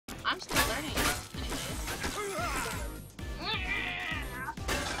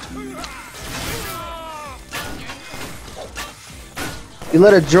You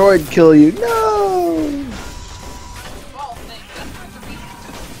let a droid kill you. No! Well, that's not the reason.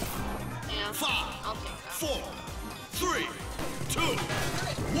 Yeah, I'll take that. 4, 3, 2,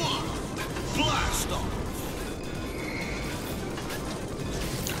 1, blast off!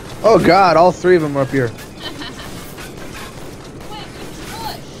 Oh god, all three of them are up here.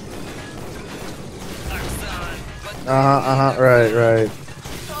 Right.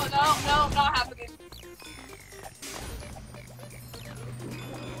 Oh, no, not happening.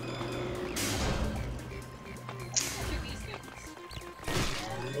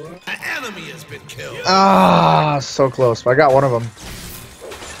 An enemy has been killed. Ah, so close. I got one of them.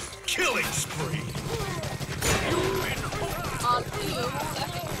 Killing spree.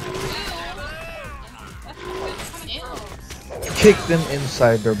 Kick them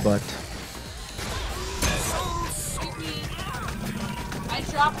inside their butt.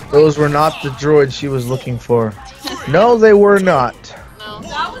 Those were not the droids she was looking for. No, they were not. No,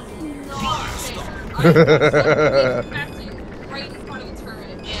 that was not fair. Right in front of the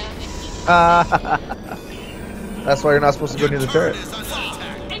turret. Yeah. That's why you're not supposed to go near the turret.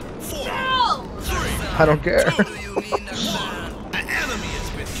 I don't care. An enemy has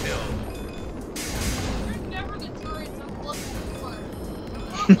been killed. You're never the turrets I'm looking for.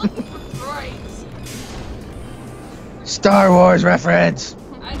 I'm looking for droids. Star Wars reference.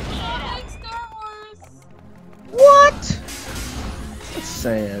 I don't like Star Wars. What? That's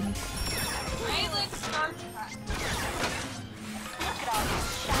sad. I like Star Trek. Look at all these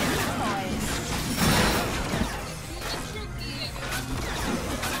shiny toys.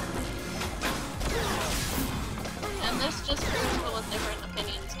 And this just proves people with different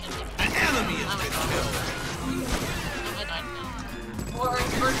opinions can be. An enemy has been killed. I died now. Or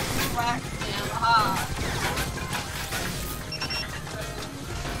versus Rex. Yeah. Aha.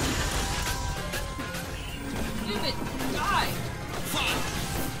 Stupid. Die. 5,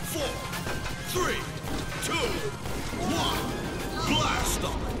 4, 3, 2, 1, blast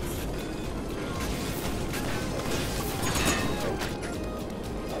off!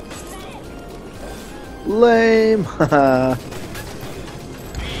 Lame.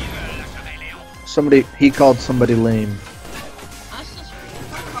 He called somebody lame. That's just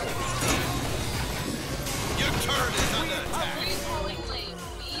Your turret is under attack. What are you calling lame?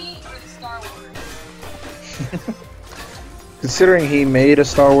 Me or the Star Wars? Considering he made a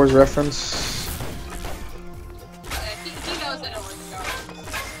Star Wars reference. Yeah, he knows I don't like Star Wars.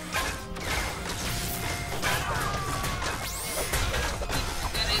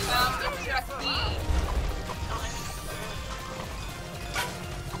 Getting out the Chuck E.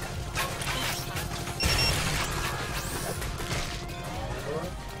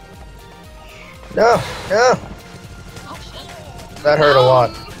 No. Oh shit. That hurt a lot.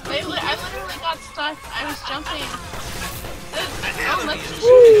 I literally got stuck. I was jumping. An Oh, enemy let's is just she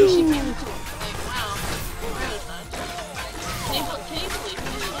came into like, wow. Where is that? Can you believe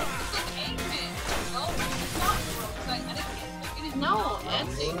it? No,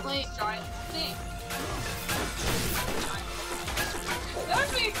 it's like giant thing. That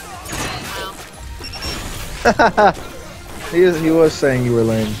makes sense. He was saying you were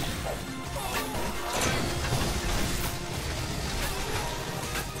lame.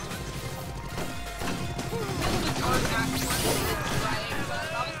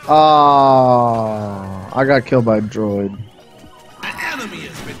 Ah, I got killed by a droid. An enemy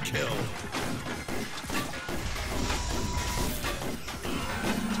has been killed.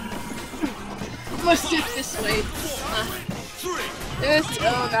 Let's do it this way. 4, 3, This,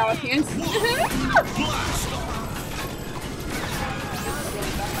 oh, now with hands. blast off!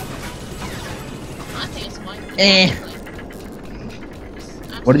 I think it's fine.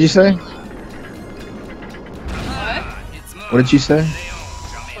 What did you say? What? What did you say?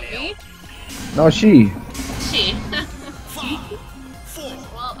 For me? No, she. She. 5, 4,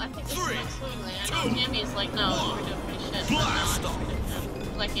 Well, I think it's next smoothly. I know Tammy's like, no, we're doing pretty shit. But no, blast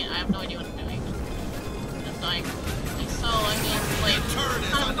off! I can't, I have no idea what I'm doing. It's like, so, I mean, like, it's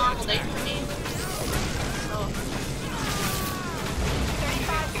kind of a normal day for me. So,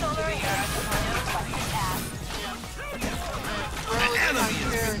 35 solar years of blue busted ass. yeah. An enemy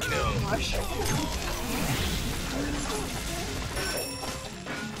has been killed.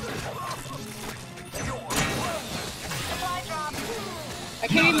 Supply drop. I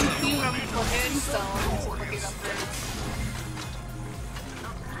can't even see where people hit, so I'm just looking up there.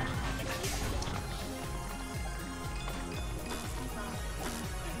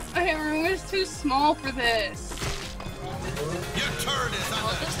 Okay, room is too small for this. Your turret is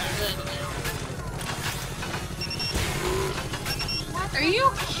under attack. Are you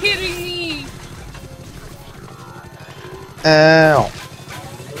kidding me? Ow.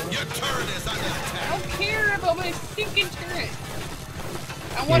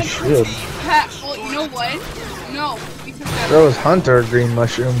 I want You to should. Well, you know what? No, we took that. Throw his hunter a green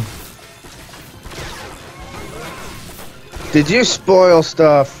mushroom. Did you spoil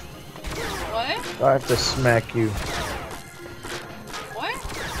stuff? What? I have to smack you.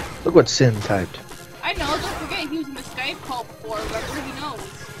 What? Look what Sin typed. I know. Don't forget he was in the Skype call before. Remember, he knows.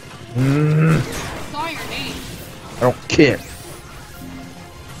 Mm, I saw your name. I don't care.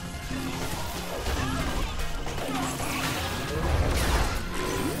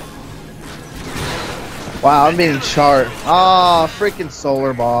 Wow, I'm being charged. Ah, freaking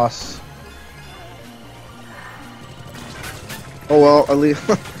solar boss. Oh well, at least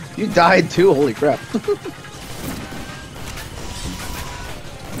you died too. Holy crap!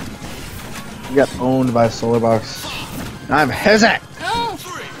 You got owned by a solar boss. I'm hezakhq. No.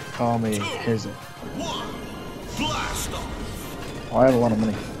 Call me hezakhq. Blast off. Oh, I have a lot of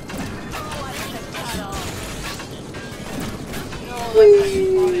money. No, that's why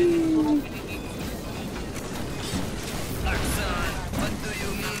you brought in little mini demons.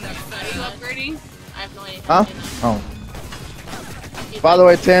 Are you upgrading? I have no idea. Huh? Oh. By the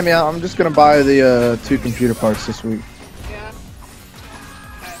way, Tammy, I'm just gonna buy the 2 computer parts this week. Yeah.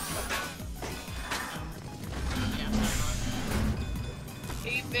 Okay.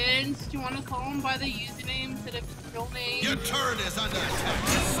 Hey Vince, do you want to call him by the username instead of his real name? Your turret is under attack.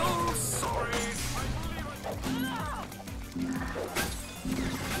 So sorry.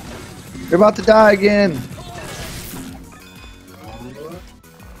 You're about to die again.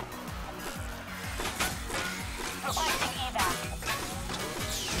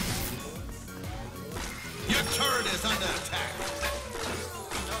 Your turret is under attack.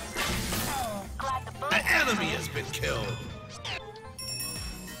 An enemy has been killed.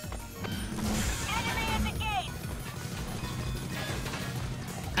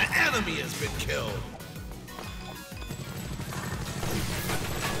 An enemy has been killed.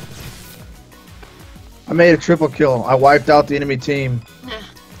 I made a triple kill. I wiped out the enemy team.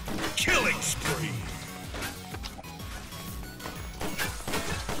 Killing spree.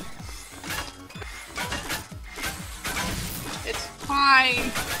 It's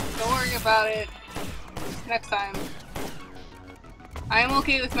fine. Don't worry about it. Next time. I am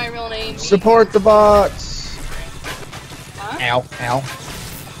okay with my real name. Support the bots. Huh? Ow, ow. Oh,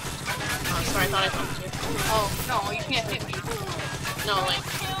 sorry, I thought I punched you. Oh, no, you can't hit me. No, like,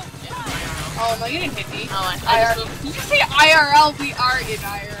 Oh, no, you didn't hit me. oh, I just Did you say IRL? We are in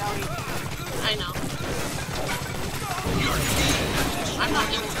IRL. I know. I'm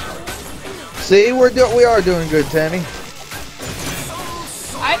not even. See, we are doing good, Tammy.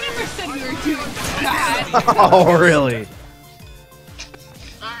 I never said we were doing bad. Oh, really?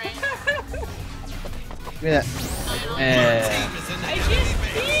 Alright. Give me that. Eh. I just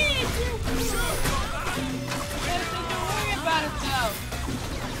did! Don't worry about it though.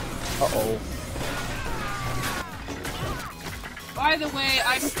 Uh-oh. By the way,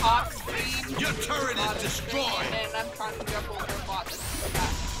 I'm top screen. Your turret is destroyed. And I'm trying to jump over a bot that's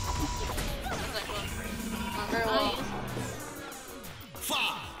very Oh, well. 5,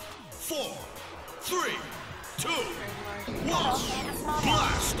 4, 3, 2, 1.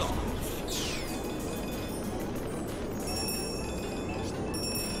 Blast off.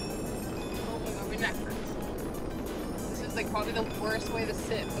 Oh my god, my neck hurts. This is like probably the worst way to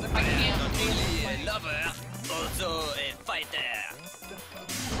sit, but if I can't do it, Lover, also a fighter.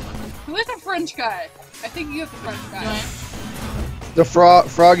 who is the French guy? I think you have the French guy. The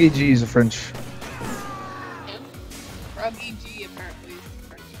Froggy G is a French. Froggy G apparently is the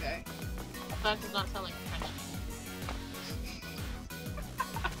French guy. That does not sound like French.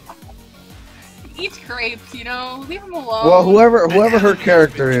 He eats crepes, you know? Leave him alone. Well, whoever her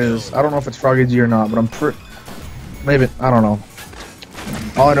character is, I don't know if it's Froggy G or not, but I'm maybe, I don't know.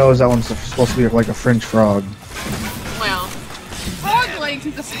 All I know is that one's supposed to be like a French frog. Well, Frog legs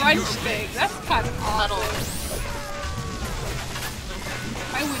is a French thing. That's kind of subtle. awful.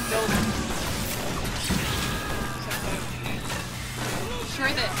 I would know that. Sure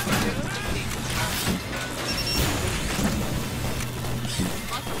that.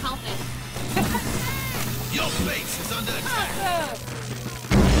 Lots of helping. Your base is under attack.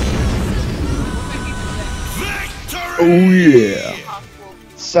 Victory! Oh yeah.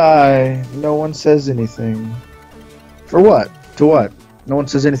 Sigh. No one says anything. For what? To what? No one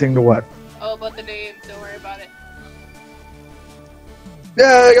says anything to what? Oh, but the name. Don't worry about it.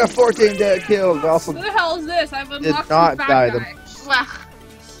 Yeah, I got 14 dead killed. Also, Who the hell is this? I've did unlocked not the fat die. guy. Well,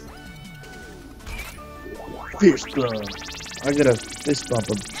 The fist bump. I get a fist bump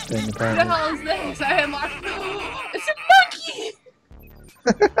of thing Who the apparently. hell is this? I unlocked. It's a monkey!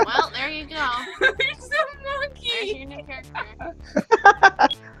 well, there you go. It's a There's monkey! your new character.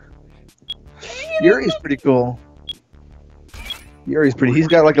 Yuri's pretty cool. Yuri's pretty. He's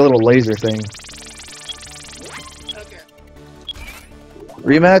got like a little laser thing. Okay.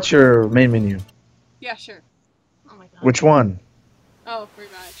 Rematch or main menu? Yeah, sure. Oh my god. Which one? Oh,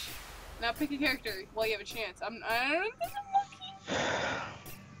 rematch. Now pick a character while you have a chance. I don't think I'm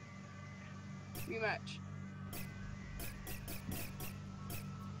lucky. Rematch.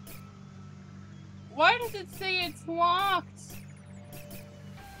 Why does it say it's locked?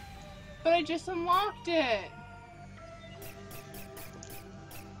 But I just unlocked it.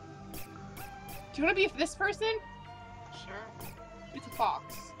 Do you want to be this person? Sure. It's a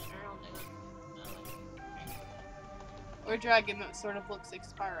fox. Sure, I'll do it. Okay. Or a dragon that sort of looks like Oh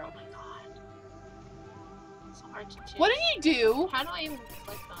Spyro. my god. It's so hard to choose. What did you do? How do I even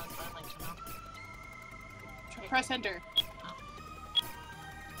click on it? I'd like to know. Press enter.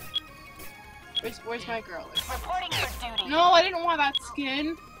 Where's my girl? Reporting for duty. No, I didn't want that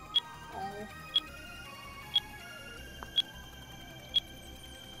skin. Oh.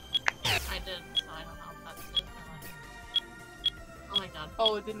 I did, so I don't know if that's it. Oh my god.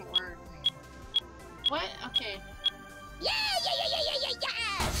 Oh, it didn't work. What? Okay. Yeah.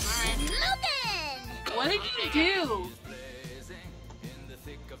 Alright. Moving. What did you do? In the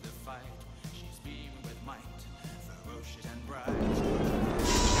thick of the fight, she's beaming with might, ferocious and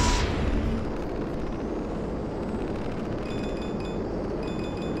bright.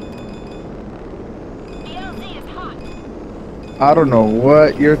 BLZ is hot. I don't know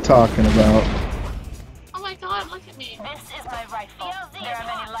what you're talking about. Oh my god, look at me. This is my rifle. There are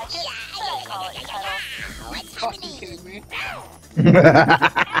many like it. Let's call it cuddle. What's Fucking kidding me.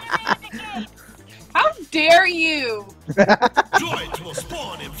 How dare you? Droids will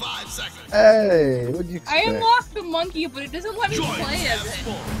spawn in 5 seconds. Hey, what'd you I expect? unlocked the monkey, but it doesn't let me Droids play have as it.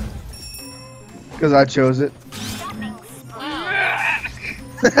 spawned. Because I chose it. Wow.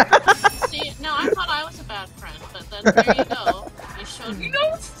 See, no, I thought I was a bad friend, but then there you go. You showed me. You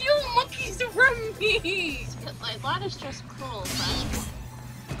don't steal monkeys from me! Like, that is just cruel, friend.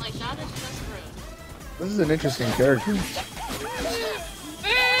 Like, that is just rude. This is an interesting character.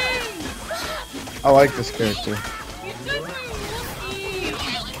 Ben! I like this character. You took my monkey!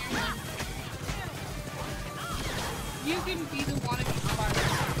 You can be the one to be fired.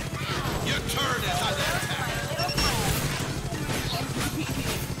 Your turn is under attack.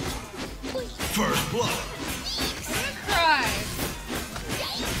 First blood. Cry!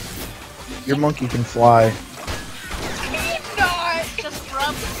 Your monkey can fly. He's not! Just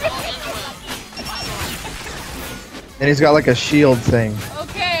rub all into it. And he's got like a shield thing.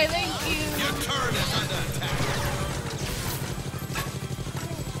 Okay, thank you. Your turn is under attack.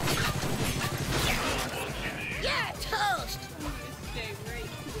 Yeah, toast. I'm gonna stay right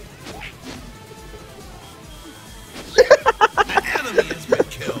An enemy has been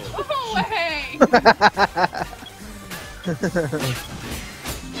killed. here. Go away!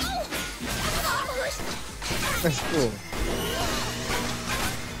 That's cool.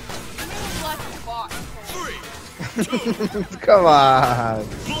 Black box. 3, 2, Come on.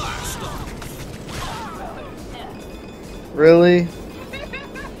 blast off. Really?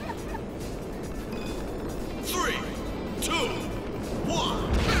 3, 2,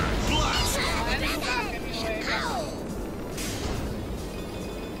 1, blast off. I didn't back anyway.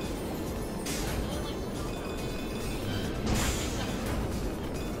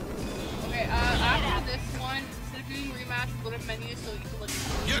 Okay, after this one, instead of doing rematch, go to menu so you can look.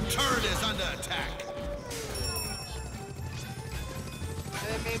 Your turn is under attack. And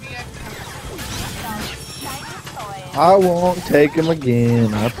then maybe I can I won't take him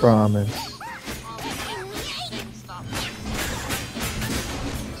again, I promise. Stop.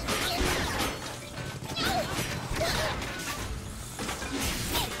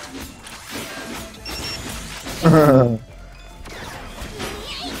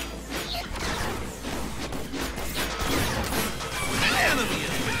 An enemy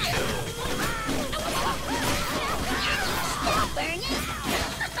has been killed.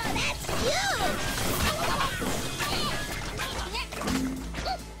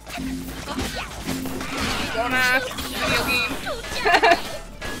 don't ask. Video game.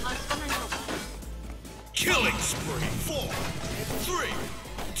 Killing spree. 4, 3,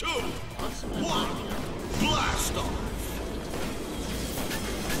 2, 1, blast off.